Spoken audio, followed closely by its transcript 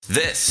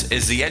This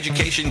is the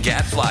Education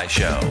Gadfly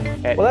Show.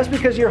 Well, that's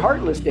because you're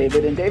heartless,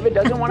 David, and David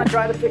doesn't want to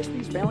try to fix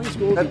these failing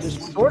schools.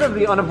 That's sort of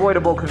the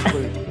unavoidable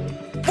conclusion.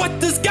 What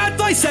does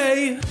Gadfly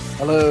say?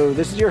 Hello,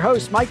 this is your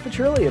host, Mike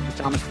Petrilli of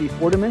the Thomas B.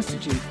 Fordham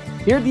Institute,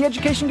 here at the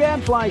Education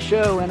Gadfly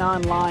Show and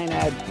online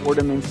at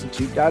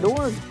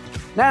fordhaminstitute.org.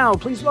 Now,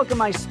 please welcome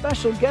my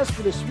special guest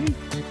for this week,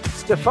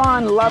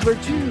 Stefan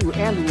Lavertu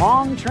and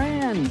Long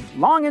Tran.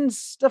 Long and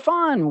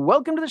Stefan,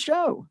 welcome to the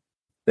show.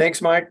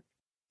 Thanks, Mike.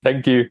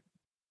 Thank you.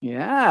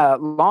 Yeah,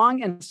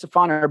 Long and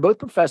Stefan are both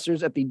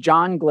professors at the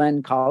John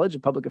Glenn College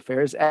of Public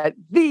Affairs at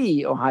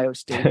The Ohio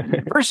State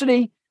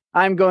University.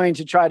 I'm going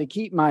to try to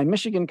keep my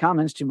Michigan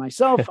comments to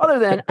myself, other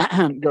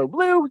than go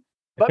blue.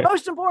 But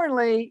most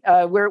importantly,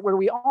 where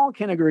we all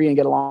can agree and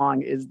get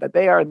along is that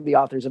they are the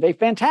authors of a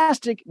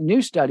fantastic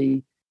new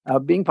study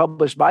being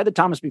published by the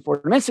Thomas B.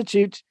 Fordham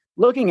Institute,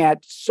 looking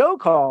at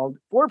so-called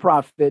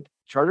for-profit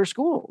charter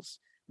schools.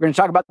 We're going to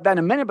talk about that in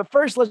a minute, but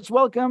first, let's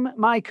welcome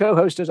my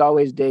co-host, as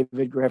always,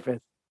 David Griffith.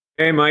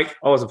 Hey, Mike.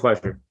 Always a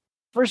pleasure.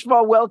 First of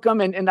all, welcome.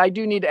 And I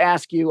do need to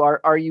ask you,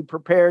 are you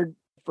prepared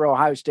for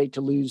Ohio State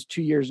to lose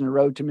 2 years in a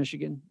row to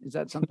Michigan? Is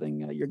that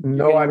something you're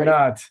No, I'm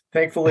not.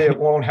 Thankfully, it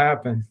won't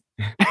happen.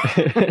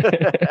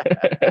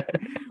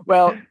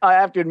 Well, I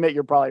have to admit,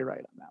 you're probably right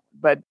on that one.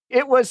 But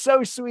it was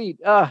so sweet.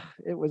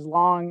 It was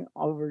long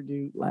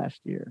overdue last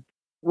year.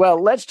 Well,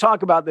 let's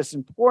talk about this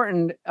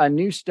important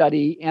new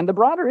study and the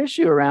broader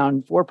issue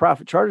around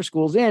for-profit charter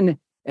schools in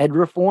Ed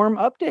Reform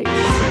Update.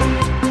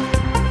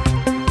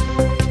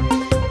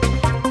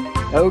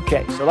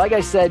 Okay, so like I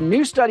said,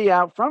 new study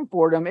out from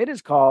Fordham. It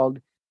is called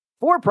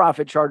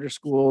For-Profit Charter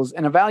Schools,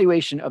 an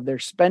evaluation of their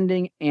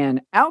spending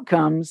and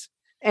outcomes.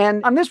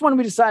 And on this one,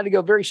 we decided to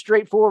go very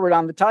straightforward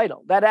on the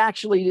title. That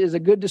actually is a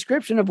good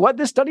description of what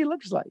this study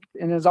looks like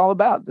and is all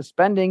about: the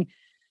spending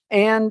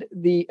and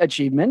the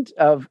achievement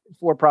of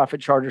for-profit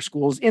charter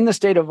schools in the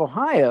state of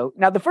Ohio.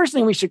 Now, the first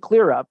thing we should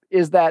clear up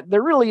is that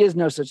there really is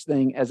no such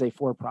thing as a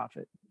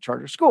for-profit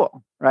charter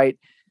school, right?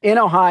 In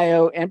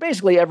Ohio and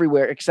basically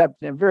everywhere,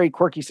 except in a very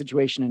quirky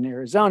situation in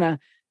Arizona,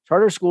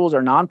 charter schools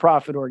are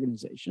nonprofit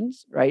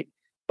organizations, right?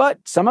 But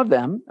some of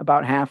them,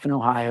 about half in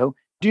Ohio,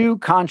 do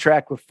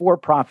contract with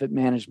for-profit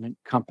management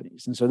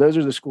companies. And so those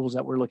are the schools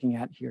that we're looking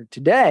at here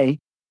today.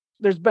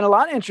 There's been a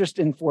lot of interest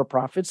in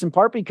for-profits, in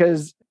part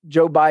because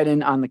Joe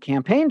Biden on the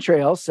campaign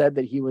trail said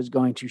that he was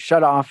going to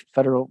shut off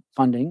federal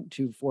funding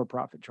to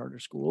for-profit charter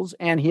schools.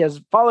 And he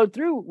has followed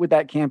through with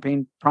that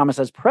campaign promise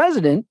as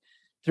president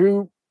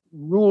through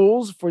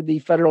rules for the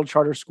federal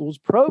charter schools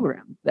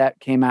program that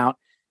came out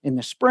in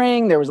the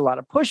spring. There was a lot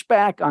of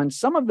pushback on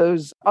some of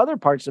those other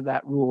parts of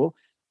that rule.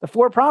 The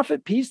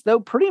for-profit piece, though,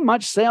 pretty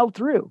much sailed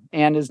through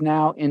and is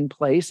now in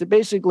place. It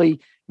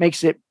basically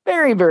makes it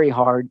very, very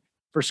hard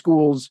for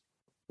schools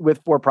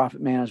with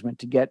for-profit management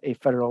to get a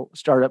federal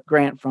startup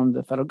grant from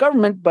the federal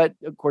government. But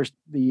of course,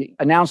 the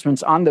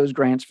announcements on those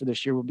grants for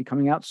this year will be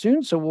coming out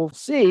soon. So we'll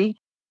see.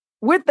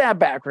 With that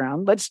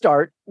background, let's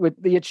start with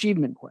the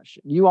achievement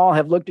question. You all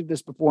have looked at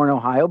this before in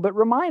Ohio, but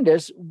remind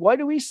us, what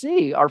do we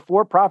see? Are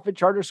for-profit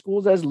charter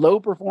schools as low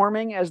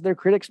performing as their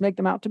critics make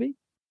them out to be?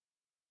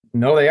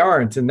 No, they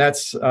aren't. And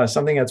that's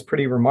something that's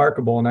pretty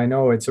remarkable. And I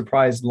know it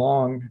surprised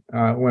Long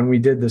when we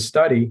did the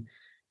study,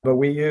 but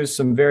we used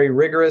some very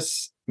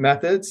rigorous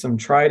methods, some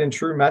tried and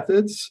true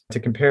methods to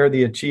compare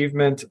the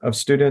achievement of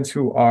students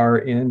who are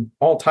in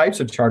all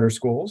types of charter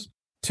schools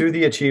to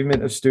the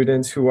achievement of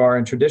students who are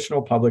in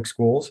traditional public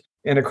schools.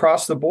 And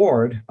across the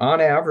board,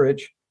 on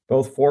average,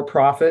 both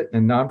for-profit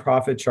and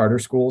nonprofit charter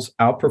schools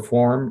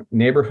outperform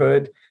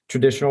neighborhood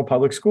traditional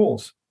public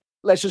schools.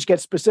 Let's just get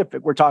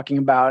specific. We're talking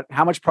about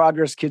how much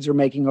progress kids are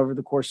making over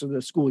the course of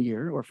the school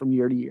year or from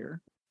year to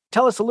year.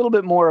 Tell us a little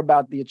bit more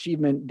about the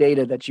achievement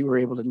data that you were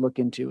able to look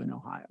into in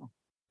Ohio.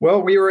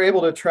 Well, we were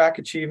able to track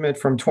achievement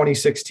from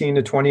 2016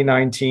 to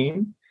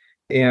 2019.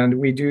 And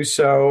we do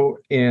so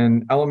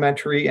in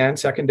elementary and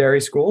secondary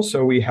schools.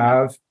 So we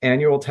have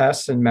annual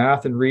tests in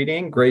math and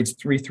reading, grades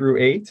 3 through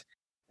 8.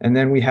 And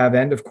then we have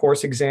end of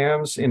course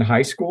exams in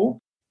high school,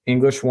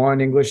 English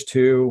 1, English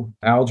 2,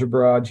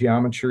 algebra,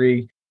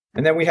 geometry.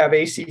 And then we have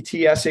ACT,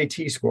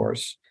 SAT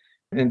scores.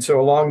 And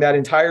so along that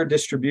entire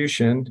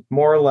distribution,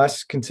 more or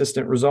less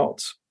consistent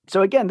results.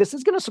 So again, this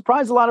is going to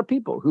surprise a lot of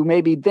people who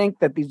maybe think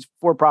that these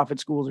for-profit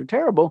schools are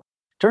terrible.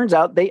 Turns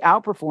out they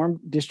outperform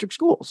district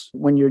schools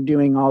when you're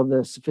doing all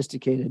the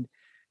sophisticated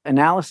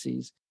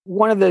analyses.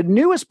 One of the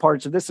newest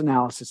parts of this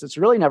analysis that's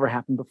really never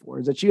happened before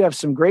is that you have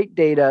some great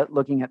data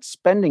looking at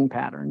spending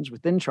patterns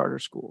within charter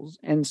schools.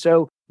 And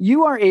so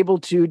you are able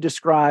to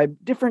describe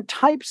different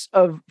types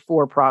of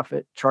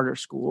for-profit charter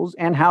schools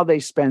and how they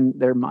spend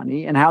their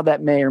money and how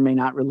that may or may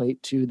not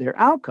relate to their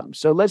outcomes.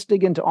 So let's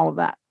dig into all of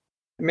that.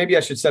 Maybe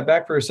I should step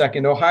back for a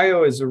second.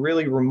 Ohio is a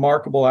really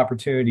remarkable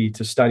opportunity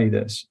to study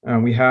this.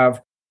 We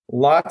have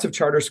lots of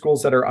charter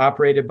schools that are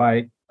operated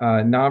by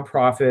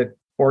nonprofit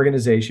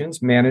organizations,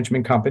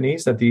 management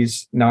companies that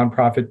these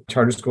nonprofit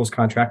charter schools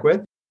contract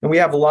with. And we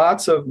have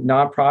lots of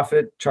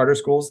nonprofit charter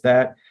schools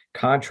that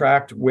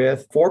contract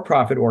with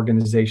for-profit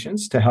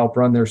organizations to help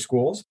run their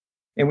schools.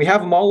 And we have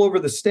them all over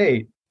the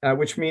state.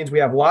 which means we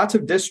have lots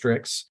of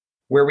districts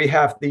where we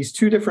have these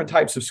two different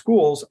types of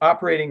schools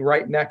operating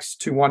right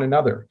next to one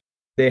another.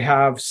 They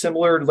have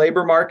similar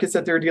labor markets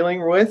that they're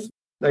dealing with.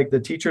 Like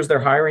the teachers they're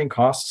hiring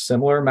cost a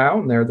similar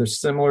amount, and there's a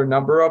similar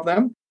number of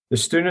them. The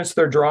students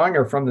they're drawing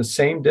are from the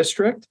same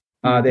district.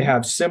 They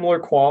have similar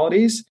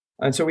qualities.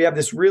 And so we have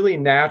this really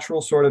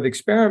natural sort of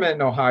experiment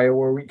in Ohio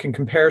where we can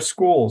compare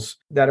schools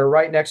that are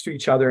right next to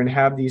each other and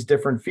have these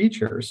different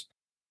features.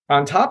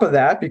 On top of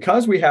that,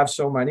 because we have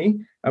so many,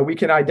 we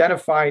can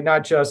identify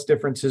not just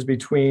differences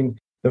between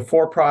the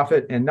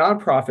for-profit and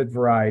nonprofit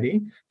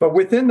variety, but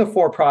within the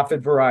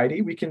for-profit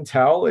variety, we can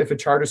tell if a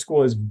charter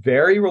school is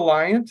very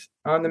reliant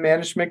on the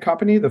management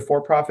company, the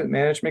for-profit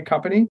management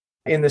company,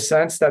 in the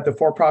sense that the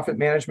for-profit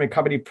management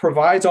company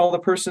provides all the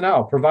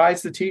personnel,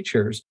 provides the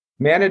teachers,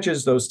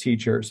 manages those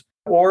teachers,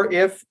 or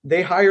if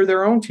they hire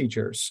their own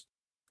teachers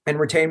and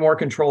retain more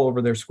control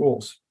over their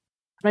schools.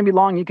 Maybe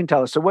Long, you can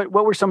tell us. So what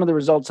were some of the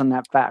results on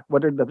that fact?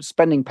 What are the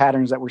spending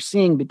patterns that we're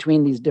seeing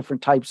between these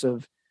different types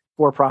of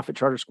for-profit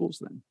charter schools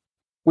then?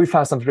 We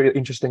found some very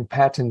interesting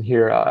pattern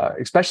here,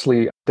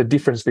 especially the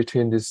difference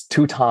between these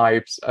two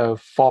types of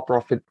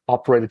for-profit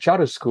operated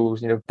charter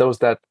schools, those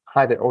that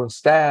hire their own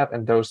staff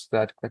and those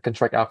that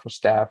contract out for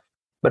staff.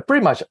 But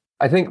pretty much,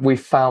 I think we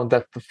found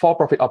that the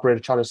for-profit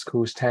operated charter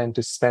schools tend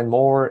to spend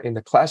more in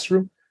the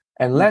classroom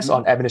and less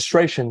on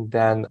administration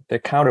than their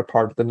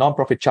counterpart, the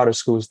nonprofit charter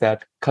schools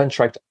that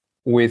contract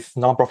with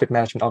nonprofit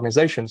management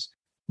organizations.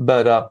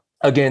 But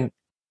again,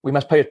 we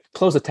must pay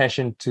close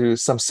attention to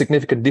some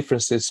significant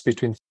differences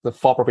between the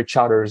for-profit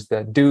charters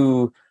that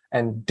do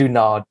and do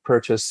not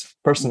purchase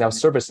personnel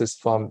services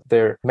from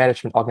their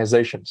management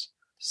organizations.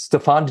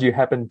 Stefan, do you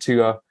happen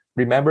to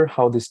remember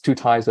how these two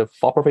types of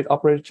for-profit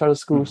operated charter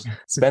schools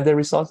spend their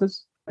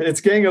resources?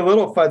 It's getting a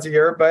little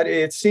fuzzier, but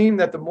it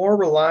seemed that the more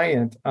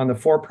reliant on the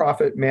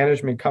for-profit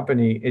management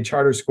company a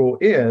charter school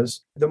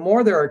is, the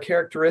more there are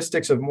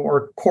characteristics of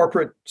more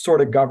corporate sort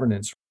of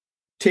governance,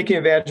 taking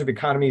advantage of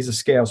economies of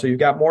scale. So you've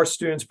got more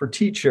students per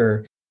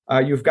teacher,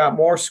 you've got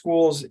more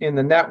schools in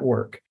the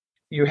network,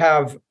 you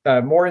have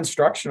more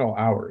instructional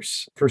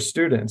hours for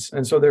students.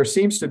 And so there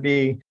seems to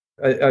be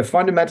a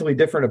fundamentally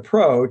different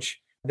approach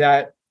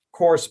that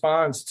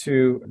corresponds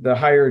to the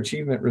higher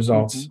achievement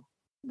results.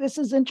 This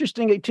is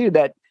interesting too,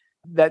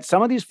 that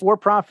some of these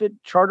for-profit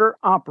charter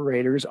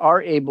operators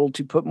are able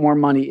to put more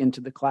money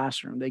into the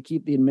classroom. They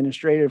keep the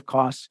administrative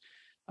costs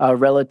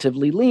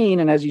relatively lean.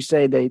 And as you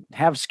say, they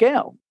have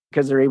scale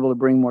because they're able to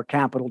bring more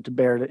capital to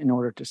bear in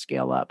order to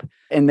scale up.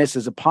 And this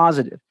is a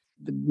positive.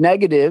 The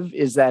negative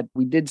is that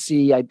we did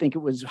see, I think it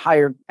was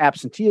higher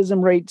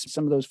absenteeism rates,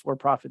 some of those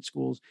for-profit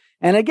schools.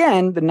 And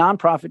again, the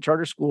nonprofit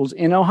charter schools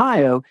in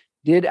Ohio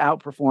did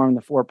outperform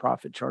the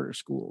for-profit charter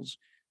schools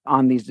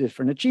on these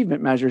different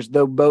achievement measures,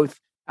 though both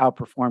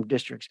outperformed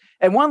districts.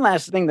 And one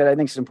last thing that I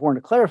think is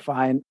important to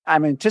clarify, and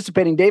I'm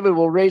anticipating David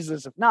will raise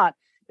this if not,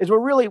 is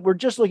we're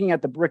just looking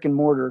at the brick and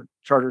mortar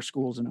charter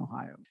schools in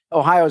Ohio.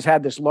 Ohio's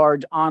had this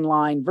large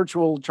online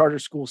virtual charter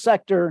school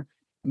sector.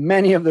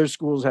 Many of those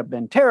schools have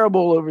been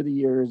terrible over the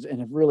years and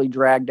have really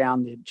dragged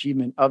down the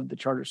achievement of the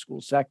charter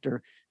school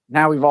sector.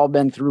 Now we've all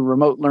been through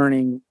remote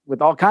learning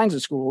with all kinds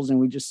of schools, and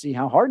we just see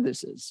how hard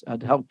this is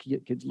to help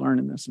kids learn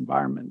in this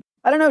environment.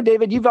 I don't know,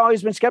 David, you've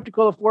always been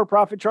skeptical of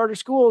for-profit charter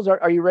schools.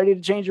 Are you ready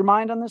to change your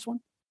mind on this one?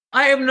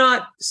 I am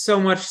not so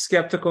much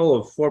skeptical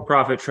of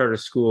for-profit charter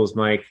schools,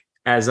 Mike,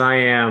 as I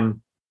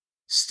am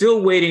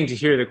still waiting to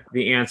hear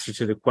the answer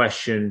to the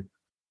question,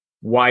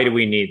 why do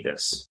we need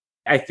this?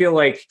 I feel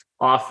like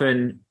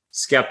often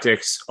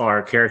skeptics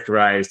are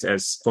characterized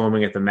as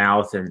foaming at the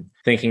mouth and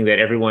thinking that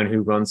everyone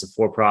who runs a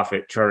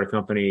for-profit charter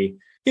company,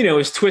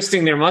 is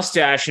twisting their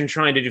mustache and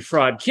trying to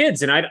defraud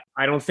kids. And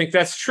I don't think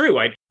that's true.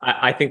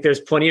 I think there's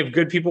plenty of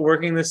good people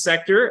working in this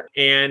sector,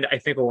 and I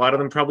think a lot of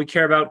them probably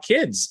care about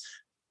kids.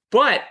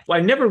 But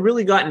I've never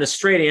really gotten a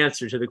straight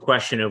answer to the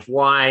question of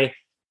why,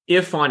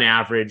 if on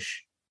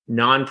average,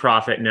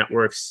 nonprofit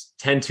networks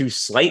tend to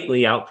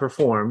slightly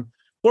outperform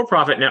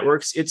for-profit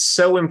networks, it's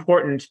so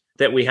important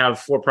that we have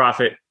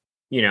for-profit,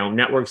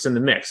 networks in the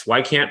mix.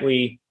 Why can't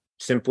we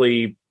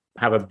simply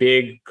have a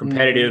big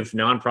competitive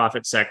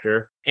nonprofit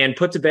sector and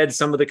put to bed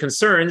some of the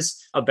concerns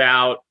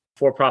about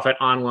for-profit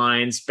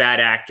onlines, bad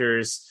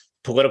actors,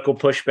 political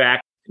pushback?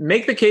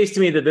 Make the case to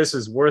me that this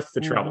is worth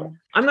the trouble.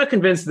 I'm not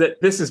convinced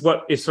that this is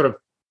what is sort of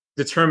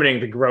determining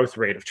the growth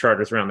rate of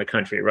charters around the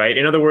country, right?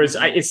 In other words,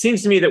 it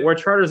seems to me that where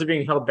charters are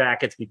being held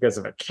back, it's because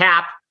of a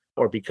cap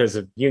or because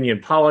of union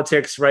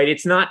politics, right?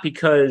 It's not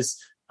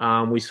because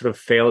we sort of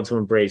failed to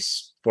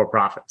embrace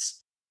for-profits.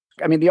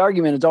 I mean, the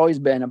argument has always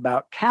been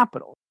about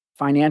capital,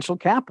 financial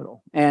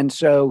capital. And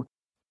so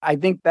I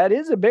think that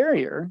is a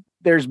barrier.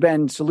 There's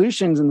been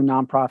solutions in the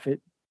nonprofit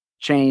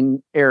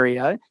chain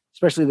area,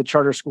 especially the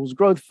Charter Schools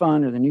Growth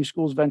Fund or the New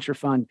Schools Venture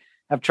Fund,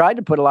 have tried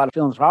to put a lot of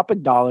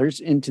philanthropic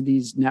dollars into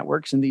these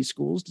networks and these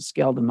schools to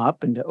scale them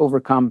up and to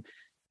overcome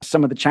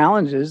some of the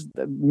challenges,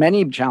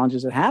 many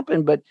challenges that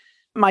happen. But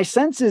my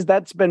sense is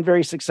that's been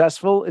very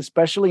successful,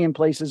 especially in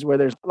places where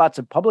there's lots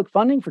of public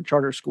funding for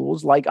charter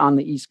schools, like on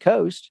the East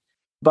Coast.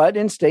 But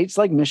in states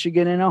like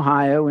Michigan and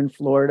Ohio and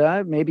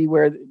Florida, maybe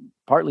where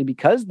partly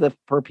because the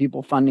per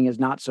pupil funding is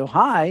not so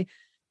high,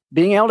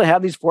 being able to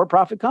have these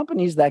for-profit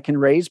companies that can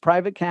raise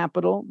private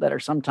capital, that are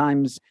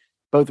sometimes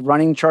both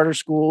running charter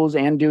schools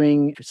and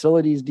doing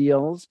facilities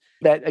deals,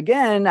 that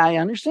again, I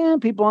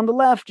understand people on the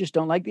left just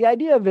don't like the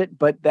idea of it,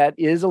 but that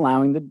is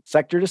allowing the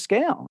sector to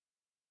scale.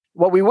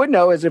 What we would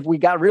know is if we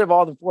got rid of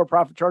all the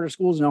for-profit charter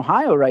schools in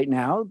Ohio right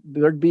now,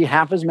 there'd be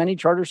half as many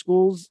charter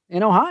schools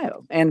in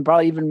Ohio and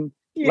probably even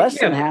less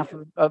than half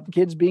of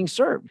kids being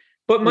served.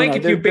 But Mike,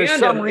 if you banned there's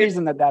some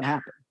reason that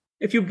happened.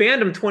 If you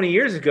banned them 20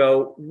 years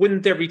ago,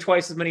 wouldn't there be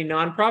twice as many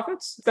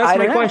nonprofits? That's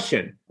my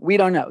question. We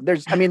don't know.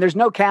 There's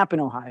no cap in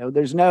Ohio.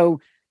 There's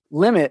no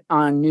limit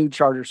on new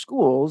charter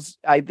schools.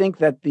 I think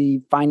that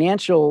the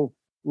financial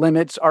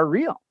limits are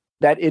real,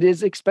 that it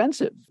is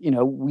expensive.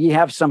 We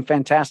have some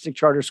fantastic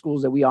charter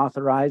schools that we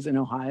authorize in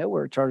Ohio.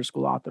 We're a charter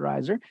school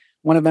authorizer.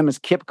 One of them is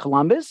KIPP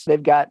Columbus.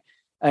 They've got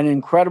an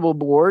incredible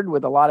board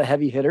with a lot of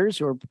heavy hitters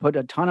who have put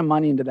a ton of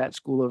money into that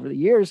school over the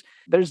years.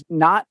 There's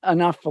not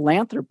enough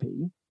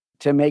philanthropy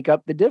to make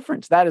up the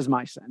difference. That is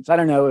my sense. I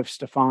don't know if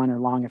Stefan or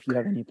Long, if you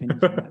have any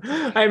opinions on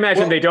that. I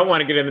imagine they don't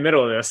want to get in the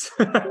middle of this.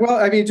 Well,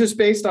 I mean, just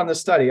based on the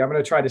study, I'm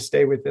going to try to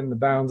stay within the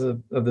bounds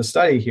of the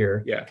study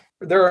here. Yeah.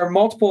 There are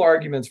multiple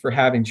arguments for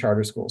having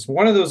charter schools.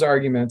 One of those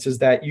arguments is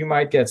that you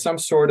might get some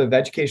sort of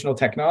educational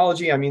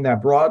technology, I mean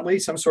that broadly,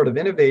 some sort of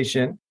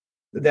innovation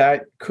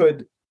that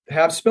could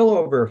have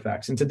spillover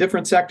effects into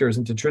different sectors,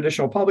 into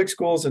traditional public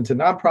schools, into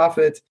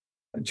nonprofit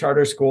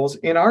charter schools.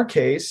 In our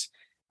case,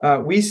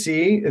 we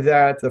see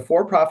that the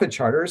for-profit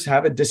charters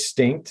have a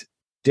distinct,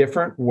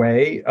 different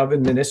way of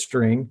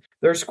administering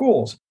their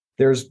schools.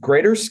 There's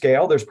greater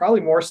scale, there's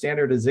probably more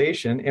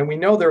standardization, and we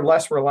know they're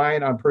less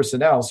reliant on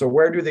personnel. So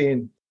where do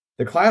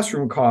the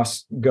classroom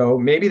costs go?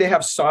 Maybe they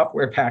have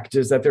software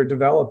packages that they're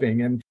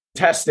developing and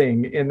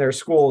testing in their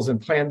schools and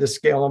plan to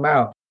scale them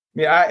out. I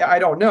mean, I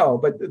don't know,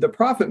 but the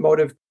profit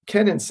motive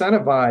can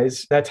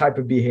incentivize that type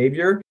of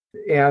behavior,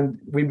 and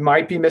we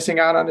might be missing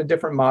out on a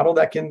different model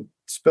that can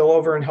spill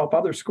over and help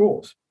other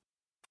schools.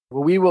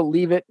 Well, we will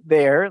leave it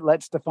there.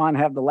 Let Stefan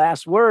have the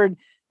last word.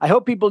 I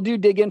hope people do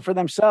dig in for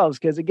themselves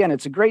because, again,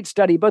 it's a great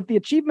study, both the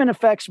achievement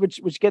effects,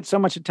 which get so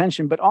much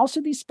attention, but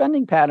also these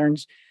spending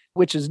patterns,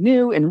 which is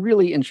new and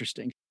really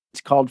interesting.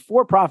 It's called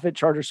For-Profit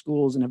Charter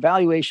Schools, an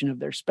evaluation of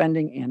their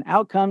spending and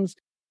outcomes.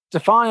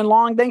 Stefan and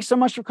Long, thanks so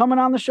much for coming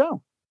on the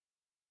show.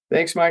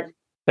 Thanks, Mike.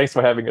 Thanks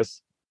for having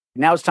us.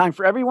 Now it's time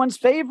for everyone's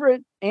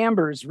favorite,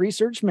 Amber's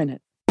Research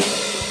Minute.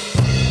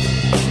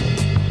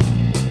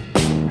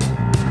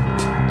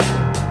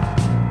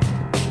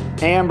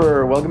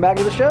 Amber, welcome back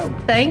to the show.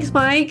 Thanks,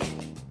 Mike.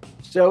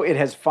 So it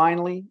has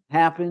finally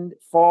happened.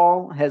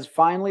 Fall has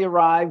finally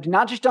arrived,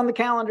 not just on the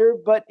calendar,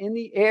 but in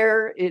the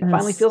air. It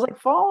finally feels like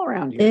fall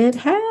around here. It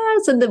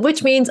has, and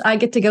which means I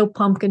get to go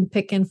pumpkin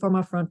picking for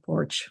my front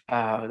porch.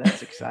 Oh,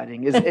 that's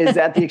exciting. Is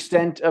that the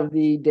extent of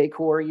the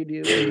decor you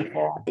do in the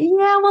fall?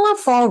 Yeah, well, a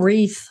fall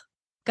wreath.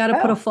 Got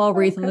to put a fall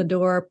wreath on the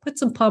door, put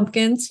some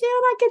pumpkins. Yeah,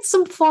 and I get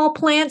some fall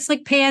plants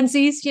like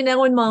pansies,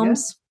 and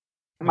mums.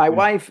 Yeah. My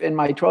wife and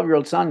my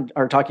 12-year-old son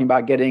are talking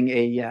about getting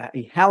a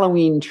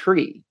Halloween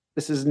tree.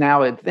 This is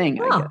now a thing.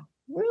 Oh, I guess.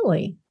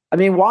 Really? I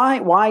mean,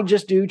 why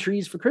just do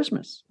trees for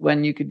Christmas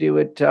when you could do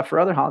it for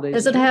other holidays?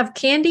 Does it have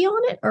candy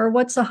on it, or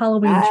what's a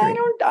Halloween tree?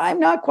 I'm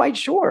not quite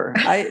sure.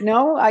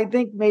 I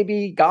think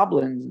maybe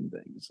goblins and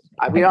things.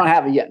 We don't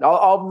have it yet.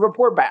 I'll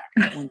report back.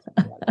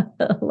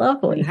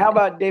 Lovely. How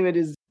about David?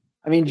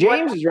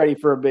 James is ready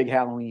for a big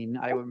Halloween,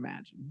 I would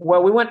imagine.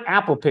 Well, we went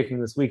apple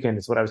picking this weekend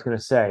is what I was going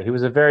to say. He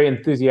was a very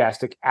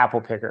enthusiastic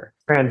apple picker,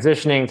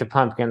 transitioning to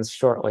pumpkins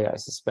shortly, I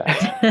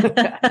suspect.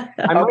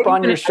 Up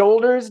on your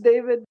shoulders,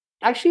 David?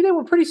 Actually, they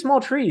were pretty small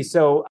trees,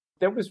 so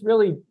there was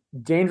really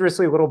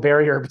dangerously little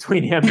barrier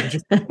between him and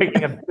just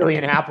picking a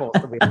billion apples.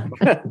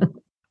 But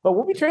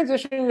we'll be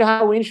transitioning to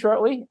Halloween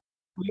shortly.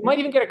 You might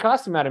even get a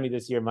costume out of me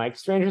this year, Mike.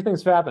 Stranger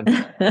things have happened.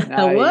 Nice.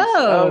 Whoa.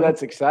 Oh,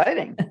 that's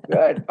exciting.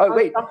 Good. Oh,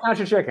 wait. Don't count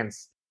your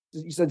chickens.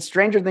 You said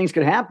stranger things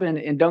could happen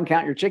and don't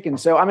count your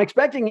chickens. So I'm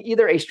expecting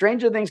either a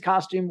Stranger Things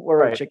costume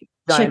or a chicken.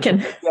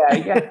 Chicken.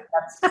 Yeah.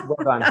 That's well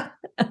done.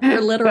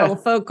 We're literal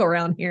folk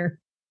around here.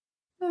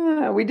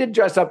 We did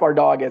dress up our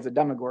dog as a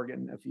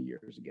Demogorgon a few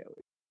years ago.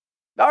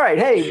 All right.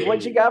 Hey,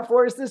 what you got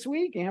for us this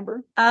week,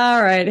 Amber?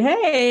 All right.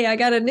 Hey, I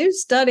got a new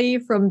study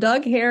from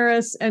Doug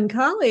Harris and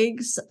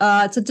colleagues.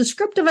 It's a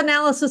descriptive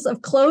analysis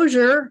of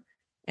closure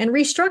and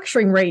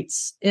restructuring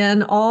rates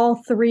in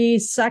all three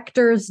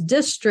sectors: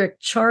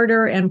 district,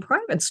 charter, and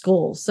private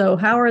schools. So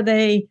how are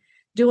they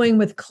doing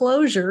with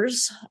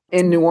closures?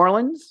 In New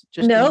Orleans?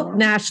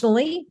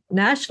 Nationally.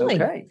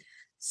 Okay.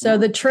 So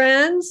the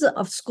trends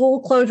of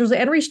school closures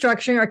and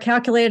restructuring are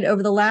calculated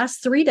over the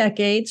last 3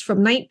 decades from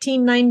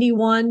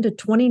 1991 to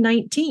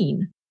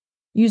 2019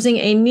 using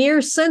a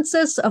near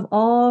census of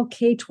all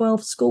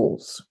K-12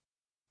 schools.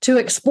 To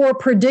explore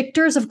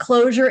predictors of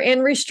closure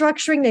and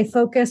restructuring, they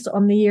focused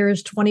on the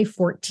years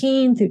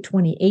 2014 through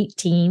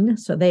 2018.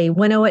 So they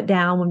winnow it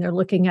down when they're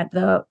looking at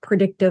the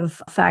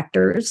predictive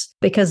factors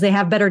because they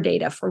have better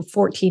data from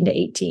 14 to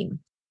 18.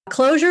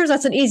 Closures,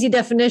 that's an easy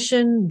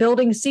definition.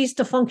 Buildings cease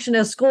to function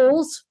as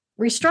schools.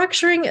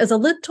 Restructuring is a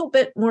little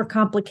bit more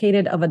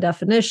complicated of a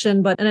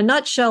definition, but in a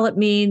nutshell, it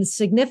means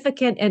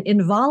significant and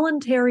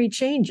involuntary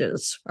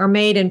changes are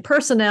made in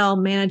personnel,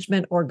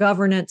 management, or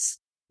governance,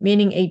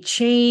 meaning a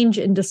change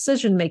in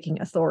decision-making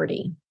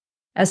authority,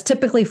 as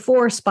typically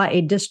forced by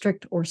a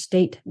district or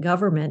state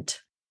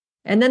government.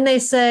 And then they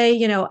say,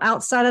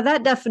 outside of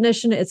that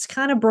definition, it's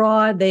kind of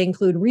broad. They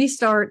include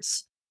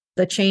restarts,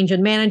 the change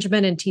in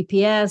management and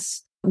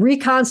TPS,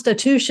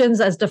 reconstitutions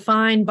as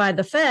defined by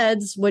the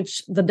feds,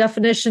 which the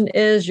definition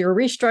is you're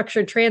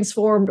restructured,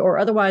 transformed, or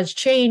otherwise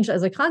changed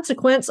as a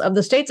consequence of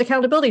the state's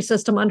accountability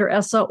system under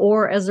ESSA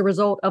or as a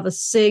result of a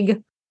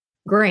SIG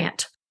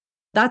grant.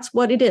 That's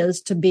what it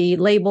is to be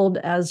labeled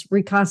as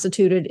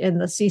reconstituted in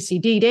the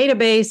CCD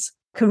database.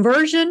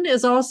 Conversion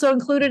is also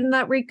included in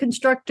that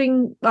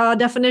reconstructing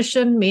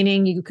definition,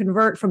 meaning you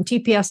convert from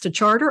TPS to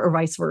charter or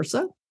vice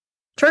versa.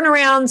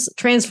 Turnarounds,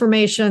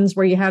 transformations,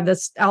 where you have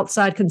this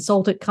outside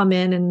consultant come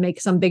in and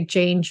make some big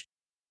change.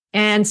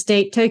 And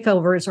state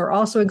takeovers are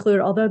also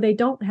included, although they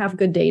don't have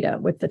good data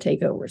with the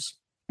takeovers.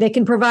 They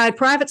can provide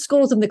private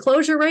schools in the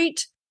closure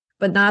rate,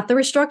 but not the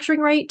restructuring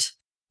rate,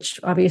 which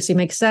obviously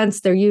makes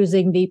sense. They're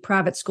using the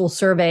private school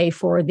survey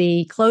for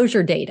the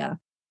closure data.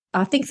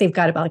 I think they've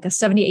got about like a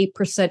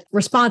 78%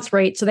 response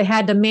rate. So they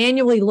had to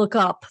manually look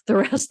up the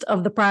rest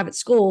of the private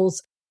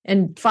schools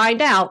and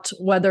find out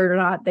whether or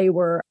not they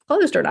were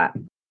closed or not.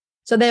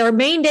 So their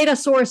main data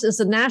source is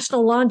the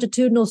National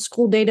Longitudinal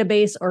School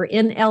Database, or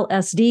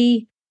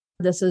NLSD.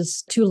 This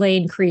is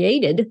Tulane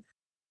created.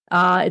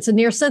 It's a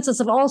near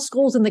census of all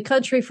schools in the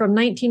country from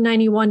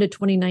 1991 to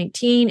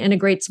 2019,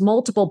 integrates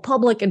multiple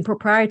public and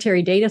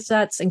proprietary data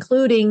sets,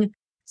 including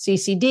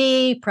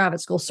CCD,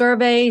 Private School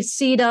Survey,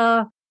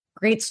 CETA,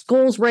 Great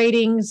Schools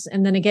Ratings,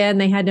 and then again,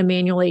 they had to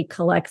manually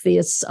collect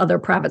these other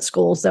private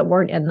schools that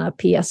weren't in the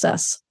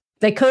PSS.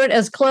 They code it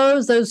as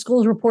closed. Those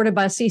schools reported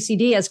by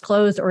CCD as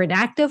closed or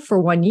inactive for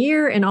 1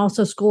 year, and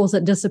also schools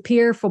that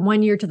disappear from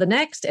 1 year to the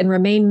next and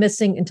remain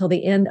missing until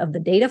the end of the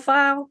data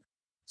file.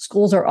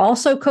 Schools are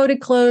also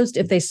coded closed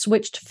if they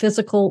switched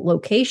physical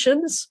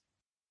locations.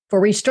 For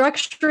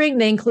restructuring,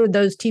 they include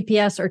those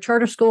TPS or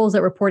charter schools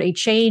that report a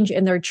change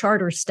in their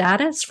charter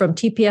status from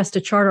TPS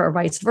to charter or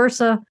vice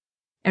versa.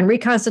 And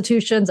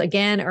reconstitutions,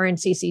 again, are in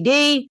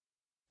CCD.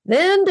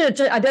 Then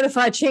to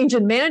identify change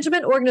in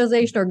management,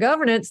 organization, or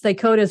governance, they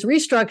code as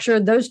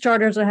restructured. Those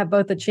charters will have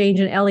both a change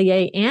in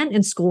LEA and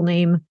in school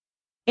name,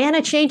 and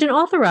a change in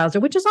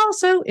authorizer, which is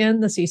also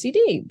in the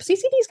CCD.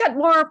 CCD's got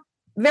more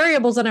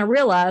variables than I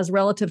realized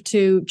relative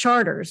to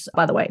charters,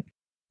 by the way.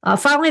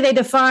 Finally, they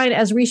define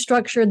as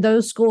restructured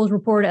those schools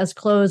reported as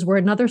closed where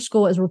another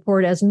school is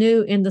reported as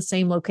new in the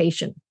same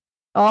location.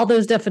 All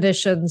those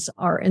definitions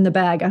are in the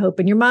bag, I hope,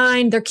 in your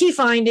mind. Their key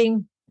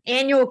finding: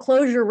 annual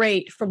closure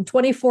rate from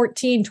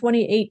 2014,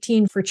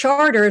 2018 for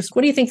charters.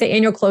 What do you think the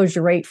annual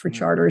closure rate for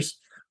charters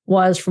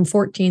was from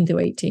 14 to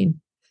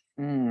 18?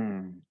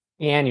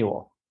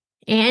 Annual.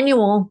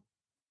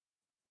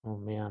 Oh,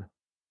 man.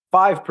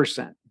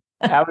 5%.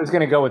 I was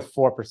going to go with 4%.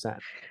 All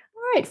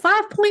right,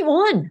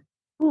 5.1.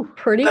 Ooh,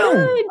 pretty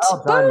good.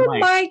 Well done,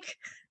 Mike.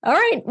 All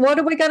right, what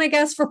are we going to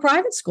guess for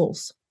private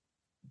schools?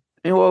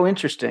 Well,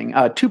 interesting.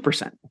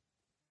 2%.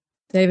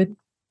 David?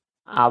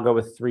 I'll go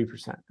with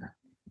 3%.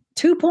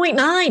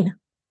 2.9.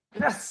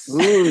 Yes.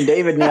 Ooh,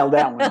 David nailed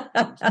that one.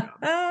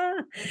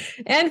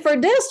 And for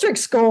district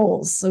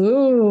schools.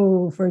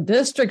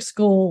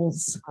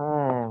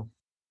 Oh.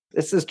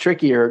 This is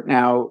trickier.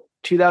 Now,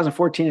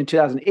 2014 and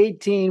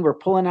 2018, we're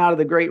pulling out of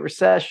the Great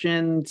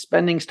Recession,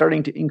 spending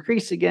starting to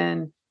increase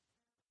again.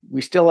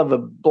 We still have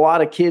a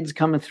lot of kids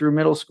coming through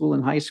middle school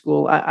and high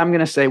school. I'm going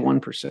to say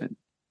 1%.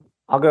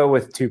 I'll go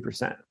with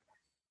 2%.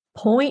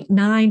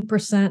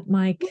 0.9%,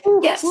 Mike.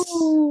 Yes.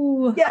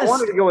 Ooh. I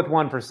wanted to go with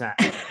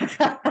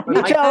 1%.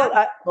 You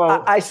tell,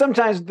 I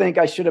sometimes think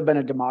I should have been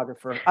a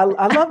demographer. I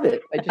love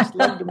it. I just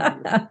love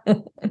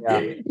demography.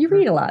 Yeah. You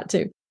read a lot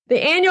too.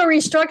 The annual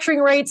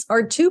restructuring rates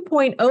are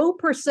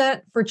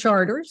 2.0% for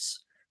charters.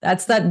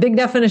 That's that big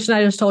definition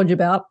I just told you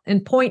about.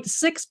 And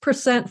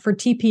 0.6% for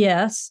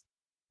TPS.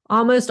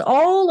 Almost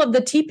all of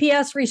the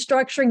TPS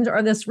restructurings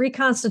are this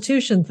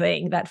reconstitution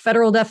thing, that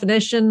federal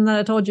definition that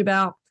I told you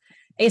about.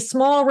 A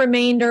small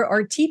remainder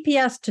are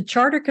TPS to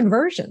charter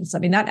conversions. I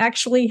mean, that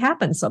actually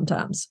happens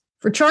sometimes.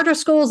 For charter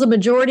schools, the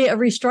majority of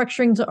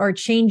restructurings are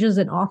changes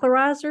in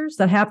authorizers.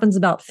 That happens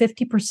about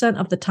 50%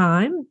 of the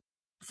time,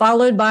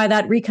 followed by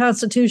that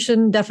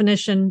reconstitution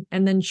definition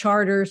and then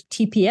charters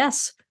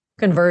TPS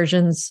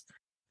conversions.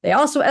 They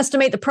also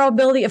estimate the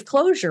probability of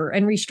closure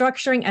and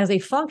restructuring as a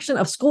function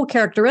of school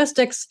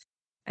characteristics,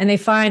 and they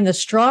find the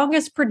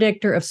strongest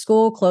predictor of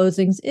school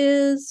closings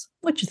is,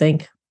 what you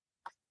think?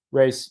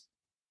 Race.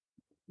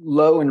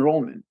 Low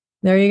enrollment.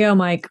 There you go,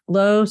 Mike.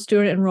 Low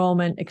student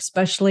enrollment,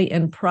 especially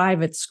in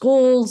private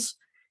schools.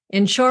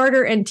 In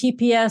charter and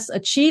TPS,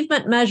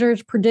 achievement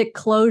measures predict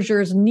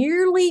closures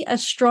nearly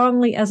as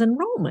strongly as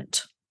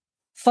enrollment.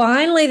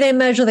 Finally, they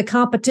measure the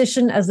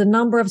competition as the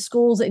number of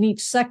schools in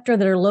each sector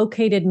that are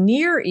located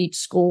near each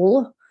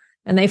school.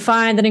 And they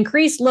find that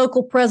increased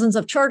local presence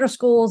of charter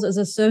schools is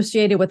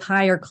associated with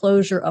higher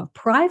closure of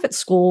private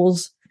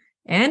schools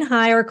and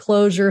higher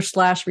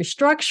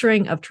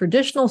closure/restructuring of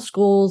traditional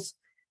schools.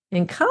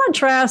 In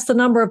contrast, the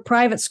number of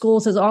private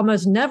schools is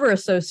almost never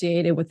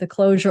associated with the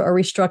closure or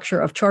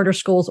restructure of charter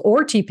schools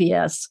or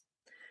TPS.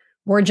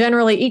 More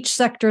generally, each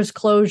sector's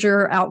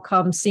closure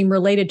outcomes seem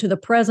related to the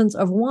presence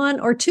of one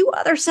or two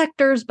other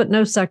sectors, but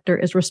no sector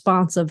is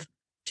responsive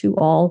to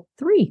all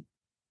three.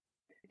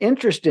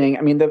 Interesting.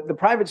 I mean, the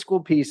private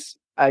school piece,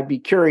 I'd be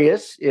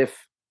curious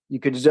if you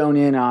could zone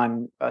in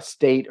on a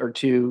state or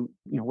two,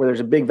 where there's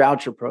a big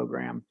voucher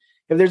program.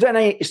 If there's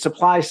any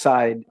supply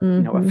side,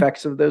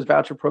 effects of those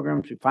voucher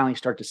programs, we finally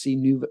start to see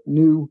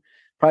new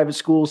private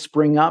schools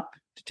spring up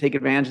to take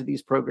advantage of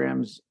these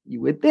programs. You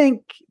would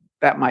think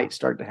that might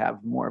start to have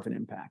more of an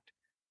impact,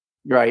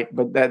 right?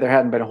 But there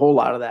hadn't been a whole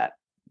lot of that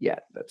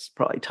yet. That's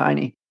probably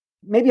tiny.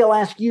 Maybe I'll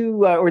ask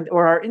you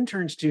or our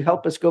interns to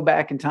help us go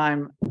back in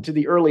time to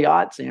the early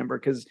aughts, Amber,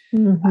 because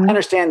I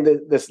understand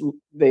that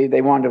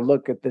they wanted to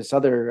look at this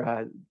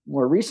other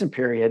more recent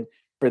period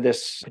for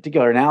this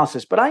particular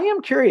analysis. But I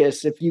am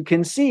curious if you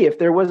can see if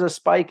there was a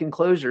spike in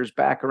closures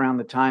back around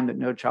the time that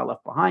No Child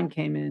Left Behind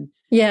came in.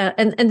 Yeah,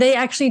 and they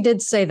actually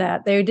did say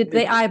that. They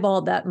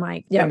eyeballed that,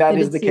 Mike. Yeah, and that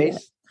is the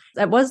case.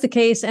 That was the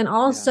case. And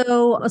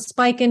also a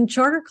spike in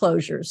charter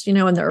closures, in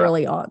the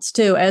early aughts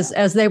too,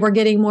 as they were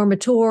getting more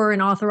mature and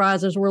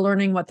authorizers were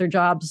learning what their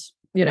jobs,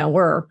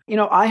 were.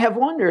 I have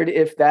wondered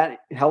if that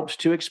helps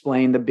to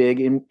explain the big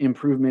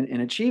improvement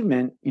in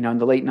achievement, in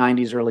the late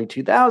 90s, early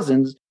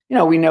 2000s.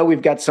 We know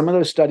we've got some of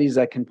those studies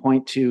that can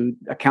point to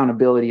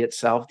accountability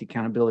itself, the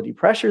accountability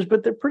pressures,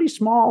 but they're pretty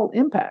small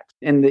impacts.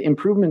 And the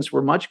improvements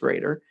were much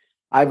greater.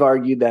 I've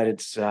argued that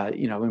it's,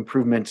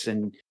 improvements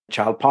in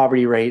child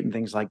poverty rate and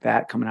things like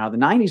that coming out of the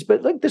 90s.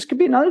 But look, this could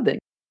be another thing.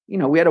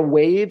 We had a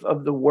wave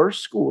of the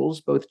worst schools,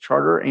 both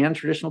charter and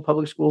traditional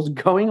public schools,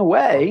 going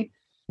away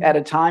at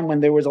a time when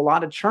there was a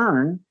lot of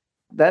churn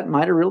that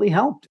might have really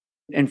helped.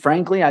 And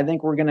frankly, I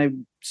think we're going to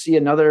see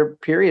another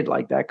period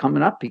like that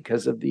coming up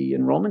because of the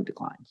enrollment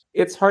declines.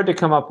 It's hard to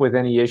come up with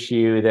any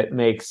issue that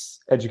makes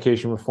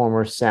education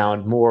reformers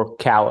sound more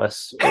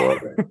callous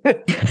or,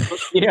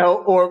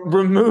 or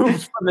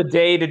removed from the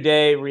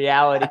day-to-day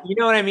reality. You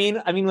know what I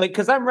mean? I mean,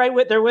 because I'm right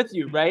there with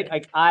you, right?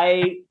 Like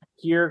I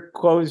hear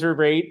closure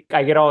rate,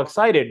 I get all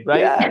excited,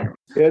 right? Yeah,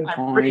 good I'm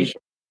point. pretty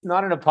sure it's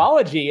not an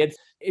apology. It's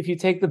if you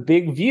take the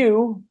big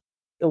view,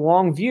 the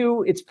long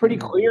view, it's pretty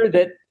clear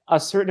that a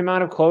certain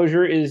amount of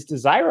closure is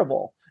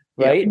desirable,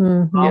 right?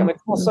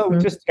 It's also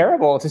just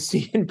terrible to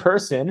see in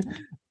person.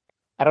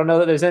 I don't know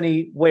that there's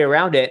any way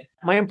around it.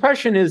 My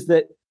impression is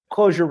that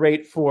closure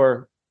rate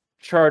for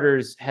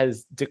charters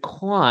has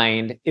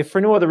declined, if for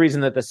no other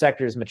reason that the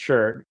sector has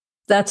matured.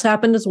 That's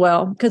happened as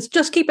well. Because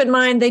just keep in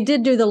mind, they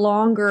did do the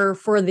longer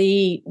for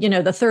the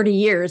 30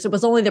 years. It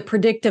was only the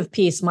predictive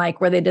piece,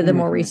 Mike, where they did the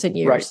more recent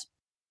years. Right.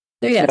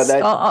 So yes,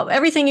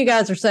 everything you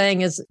guys are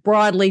saying is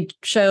broadly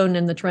shown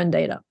in the trend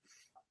data.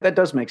 That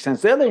does make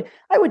sense. I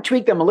would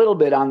tweak them a little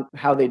bit on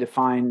how they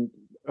define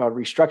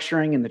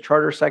restructuring in the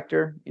charter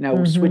sector,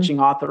 switching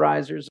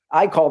authorizers.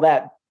 I call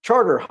that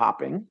charter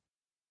hopping.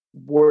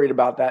 Worried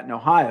about that in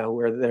Ohio,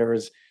 where there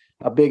was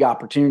a big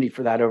opportunity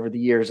for that over the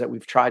years that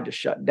we've tried to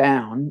shut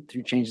down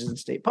through changes in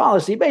state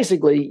policy.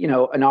 Basically, an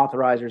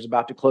authorizer is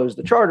about to close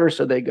the charter,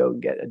 so they go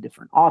and get a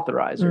different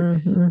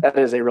authorizer. That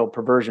is a real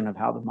perversion of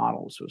how the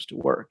model was supposed to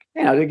work.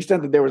 To the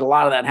extent that there was a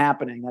lot of that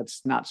happening,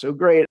 that's not so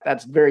great.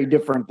 That's very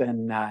different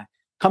than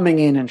coming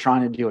in and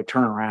trying to do a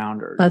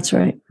turnaround. That's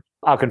right.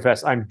 I'll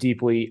confess, I'm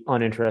deeply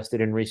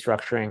uninterested in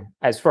restructuring.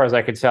 As far as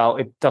I can tell,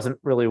 it doesn't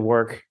really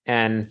work.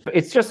 And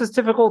it's just as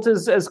difficult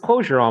as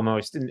closure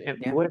almost and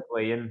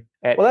politically.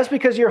 Well, that's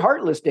because you're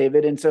heartless,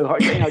 David. And so,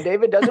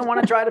 David doesn't want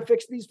to try to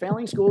fix these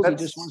failing schools.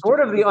 That's he just wants sort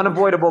of the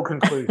unavoidable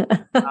conclusion.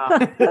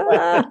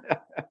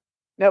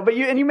 No, but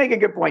you make a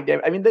good point,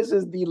 David. I mean, this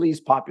is the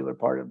least popular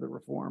part of the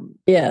reform.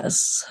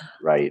 Yes.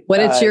 Right.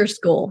 When it's your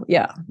school.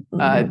 Yeah.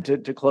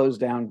 To close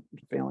down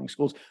failing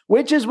schools,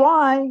 which is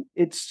why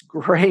it's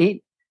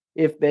great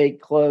if they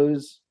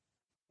close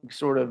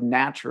sort of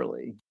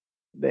naturally.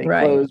 They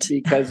close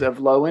because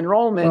of low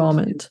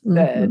enrollment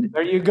instead.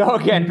 There you go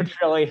again,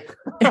 Petrilli.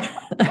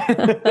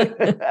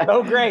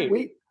 So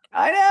great.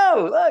 I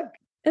know. Look.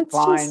 It's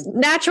just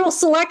natural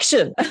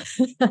selection.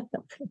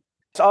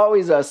 It's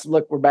always us.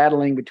 Look, we're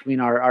battling between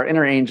our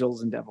inner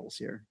angels and devils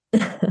here.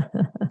 And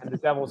the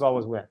devils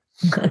always win.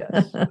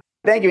 Yes.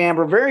 Thank you,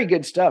 Amber. Very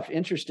good stuff.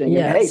 Interesting.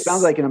 Yes. And hey,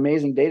 sounds like an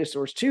amazing data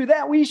source too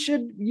that we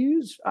should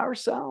use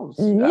ourselves.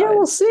 Yeah,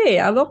 we'll see.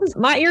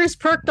 My ears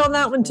perked on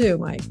that one too,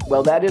 Mike.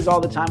 Well, that is all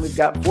the time we've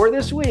got for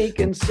this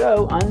week. And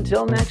so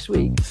until next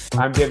week,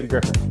 I'm David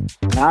Griffin.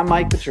 And I'm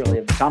Mike Petrilli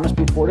of the Thomas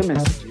B. Fordham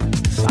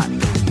Institute,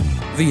 signing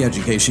off. The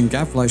Education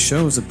Gadfly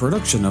Show is a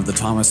production of the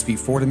Thomas B.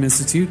 Fordham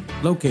Institute,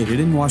 located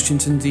in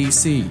Washington,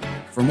 D.C.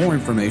 For more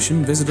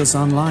information, visit us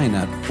online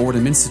at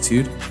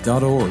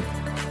fordhaminstitute.org.